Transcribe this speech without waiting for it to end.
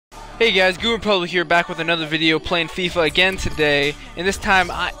Hey guys, Guru Public here, back with another video playing FIFA again today, and this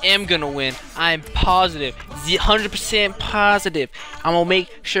time I am gonna win. I'm positive, 100% positive. I'm gonna make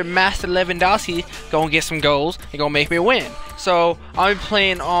sure Master Lewandowski gonna get some goals and gonna make me win. So I'm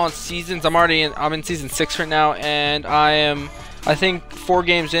playing on seasons. I'm in season 6 right now, and I think 4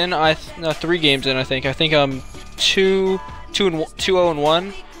 games in. 3 games in. I think I'm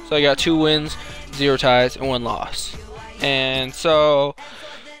 2-0-1. So I got 2 wins, 0 ties, and 1 loss. And so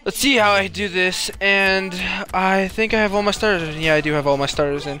let's see how I do this, and I think I have all my starters. Yeah, I do have all my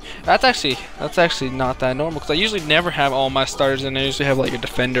starters in. That's actually not that normal, because I usually never have all my starters in. I usually have like a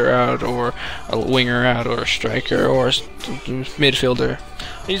defender out, or a winger out, or a striker, or a midfielder.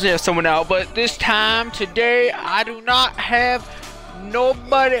 I usually have someone out, but this time, today, I do not have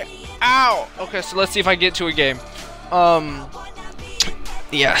nobody out. Okay, so let's see if I get to a game.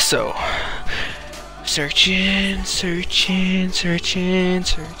 Yeah, so searching.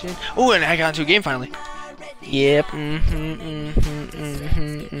 Oh, and I got into a game finally. Yep.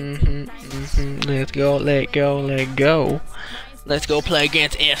 Let's go. Let's go play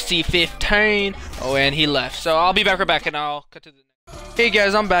against FC 15. Oh, and he left. So I'll be back right back, and I'll cut to the next. Hey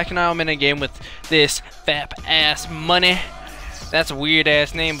guys, I'm back now. I'm in a game with this fap ass money. That's a weird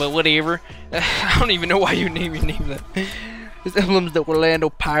ass name, but whatever. I don't even know why you name that. This emblem's the Orlando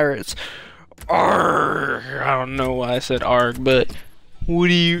Pirates. Arg. I don't know why I said arg, but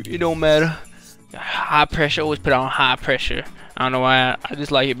it don't matter. High pressure, always put on high pressure. I don't know why, I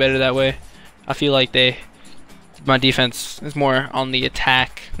just like it better that way. I feel like my defense is more on the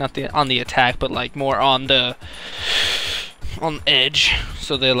attack, not on the attack, but like more on the edge,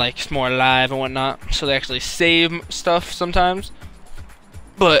 so they're like more alive and whatnot, so they actually save stuff sometimes.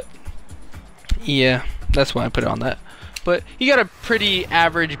 But yeah, that's why I put it on that. But you got a pretty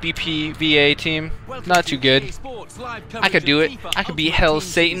average BPVA team. Not too good. I could do it. I could beat Hell's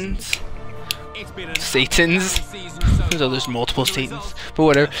Satans. So there's multiple Satans. But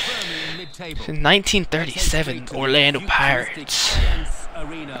whatever. 1937 Orlando Pirates.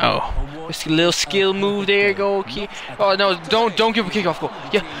 Oh, this little skill move there, goal kick. Oh no, don't give a kickoff goal.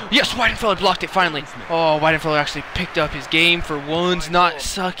 Yeah, yes, Weidenfeller blocked it finally. Oh, Weidenfeller actually picked up his game for once, not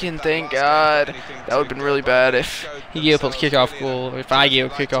sucking. Thank God. That would have been really bad if he gave up a kickoff goal, or if I gave a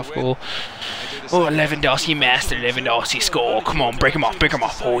kickoff goal. Oh, Lewandowski, Master Lewandowski score. Come on, break him off.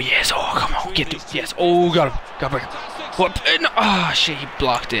 Oh yes. Oh, come on, get it. Yes. Oh, got him. Got break. What? Oh shit, he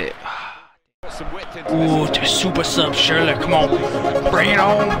blocked it. Ooh, to super sub Shirley, come on. Bring it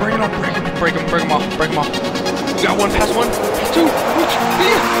on. Break him off. We got 1 past 1, 2, oh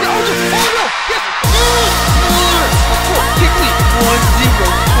no, yes! Kick lead, 1-0,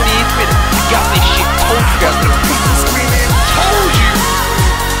 28th minute. You got this shit. Told you guys. Told you.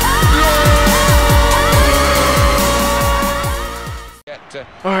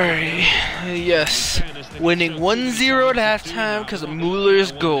 Alright, yes. Winning 1-0 at halftime because of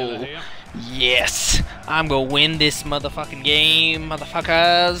Mueller's goal. Yes, I'm gonna win this motherfucking game,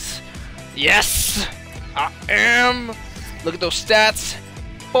 motherfuckers. Yes, I am. Look at those stats.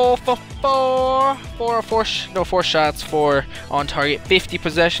 4 for 4. 4 shots, 4 on target, 50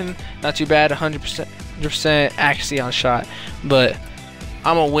 possession. Not too bad. 100% accuracy on shot. But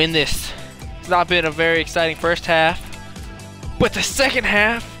I'm gonna win this. It's not been a very exciting first half, but the second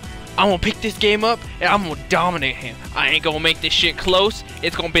half, I'm gonna pick this game up and I'm gonna dominate him. I ain't gonna make this shit close.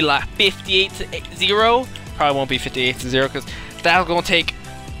 It's gonna be like 58-0. Probably won't be 58-0 because that's gonna take.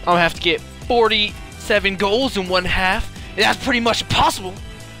 I'm gonna have to get 47 goals in 1 half. And that's pretty much impossible.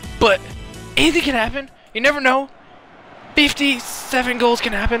 But anything can happen. You never know. 57 goals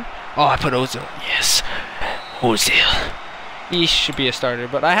can happen. Oh, I put Ozil. Yes, Ozil. He should be a starter,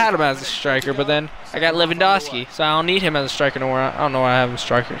 but I had him as a striker, but then I got Lewandowski, so I don't need him as a striker no more. I don't know why I have him a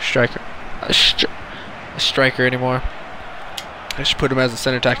striker anymore. I should put him as a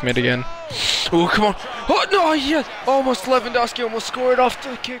center attack mid again. Oh, come on. Oh, no, yes. Almost Lewandowski almost scored off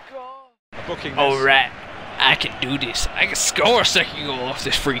the kickoff. Alright, I can do this. I can score a second goal off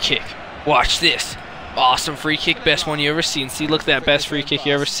this free kick. Watch this. Awesome free kick, best one you ever seen. See, look at that best free kick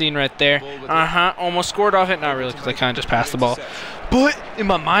you ever seen right there. Almost scored off it. Not really, because I kind of just passed the ball. But in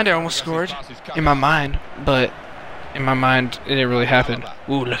my mind, I almost scored. In my mind, it didn't really happen.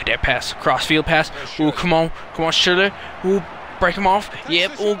 Ooh, look at that pass, crossfield pass. Ooh, come on, Schiller. Ooh, break him off.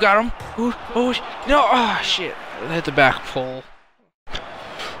 Yep. Ooh, got him. Ooh, oh no, shit. Hit the back pole.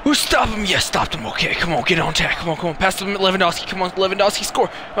 Ooh, stop him! Yes, stopped him. Okay, come on, get on attack. Come on. Pass to Lewandowski. Come on, Lewandowski, score.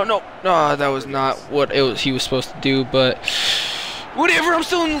 Oh, no, that was not what he was supposed to do, but whatever, I'm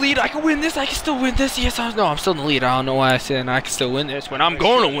still in the lead. I can win this. I can still win this. Yes, I'm still in the lead. I don't know why I said I can still win this when I'm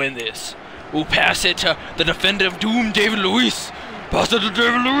going to win this. Ooh, pass it to the defender of doom, David Luiz. Pass it to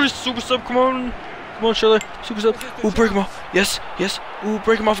David Lewis. Super sub. Come on. Come on, Schiller. Super sub. Ooh, break him off. Yes. Yes. Ooh,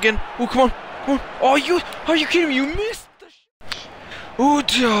 break him off again. Ooh, come on. Come on. Oh, are you kidding me? You missed the ooh,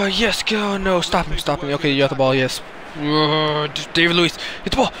 yes. Go. No, stop him. Stop him. Okay, you got the ball. Yes. David Lewis.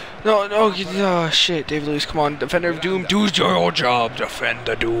 Get the ball. No. Oh, shit. David Lewis. Come on. Defender of Doom. Do your job. Defend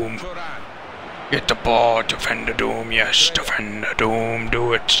the Doom. Get the ball, defend the Doom, yes, defend the Doom,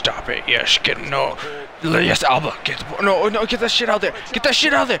 do it, stop it, yes, yes, Alba, get the ball, no, get that shit out there, get that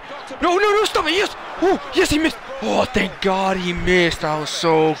shit out there, no, stop it, yes, oh, yes, he missed, oh, thank God he missed, I was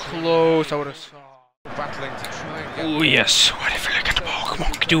so close, I would've saw. Oh, yes, why did Philip get the ball, come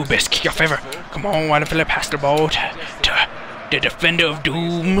on, do best, kick your favor, come on, why did Philip pass the ball to the defender of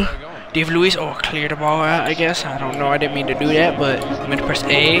Doom? David Lewis, oh, clear the ball out, I guess. I don't know, I didn't mean to do that, but I'm gonna press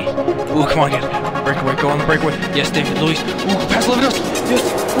A. Ooh, come on, guys. Breakaway, go on the breakaway. Yes, David Lewis. Ooh, pass Levinas. Yes.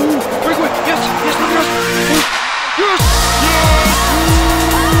 Ooh, breakaway. Yes, Levinas. Ooh, yes. Yes.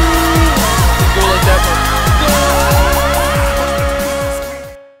 Ooh. Go like that,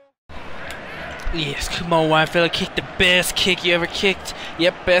 yes, come on, Wine fella, kick the best kick you ever kicked.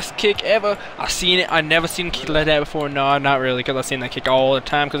 Yep, best kick ever. I've seen it. I've never seen a kick like that before. No, not really, because I've seen that kick all the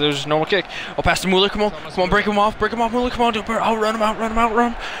time, because it was just a normal kick. Oh, pass to Mueller, come on, break him off, Mueller, come on, I'll run him out.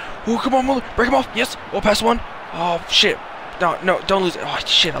 Oh, come on, Mueller, break him off, yes. Oh, pass one. Oh, shit. No, don't lose it. Oh,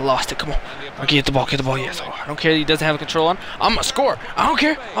 shit, I lost it, come on. Okay, get the ball, yes. Oh, I don't care, he doesn't have a control on. I'm gonna score. I don't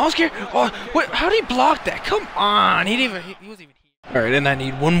care. Oh, what, how did he block that? Come on, he wasn't even here. Alright, and I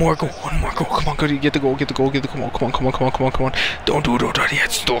need one more goal. Come on, go get the goal, come on. Don't do it, yeah,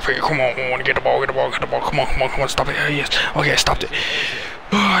 stop it. Come on, get the ball, come on, stop it. Yes. Okay, I stopped it.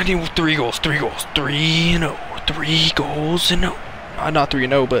 Oh, I need 3 goals. 3 goals. 3-0. 3 goals and no. Not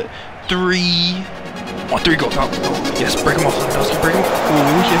 3-0, but 3. Oh, 3 goals. Oh, yes, break him off. Break him off.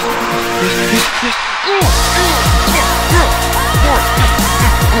 Oh, yes.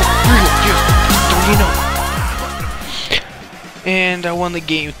 Oh, 3 goals, yes. 3-0. And I won the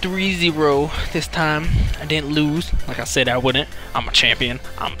game 3-0 this time. I didn't lose, like I said I wouldn't. I'm a champion,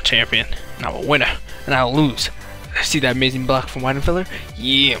 and I'm a winner, and I'll lose. See that amazing block from Weidenfeller?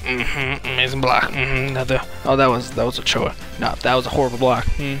 Yeah, amazing block. Another. Oh, that was a chore. No, that was a horrible block.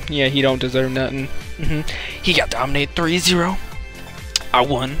 Yeah, he don't deserve nothing. He got dominated 3-0. I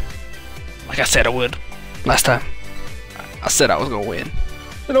won, like I said I would. Last time, I said I was gonna win,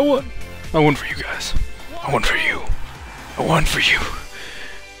 and I won. I won for you guys. I won for you. I won for you.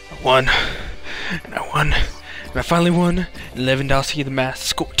 I won. And I finally won. And Lewandowski, the master,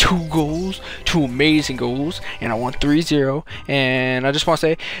 scored 2 goals. 2 amazing goals. And I won 3-0. And I just want to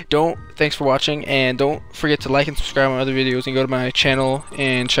say, thanks for watching. And don't forget to like and subscribe on other videos. And go to my channel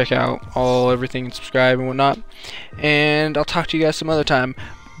and check out everything and subscribe and whatnot. And I'll talk to you guys some other time.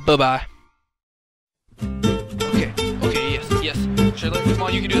 Bye-bye. Okay, yes. Shirley, come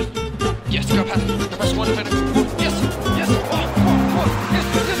on, you can do this. Yes, go past. Press 1 defender.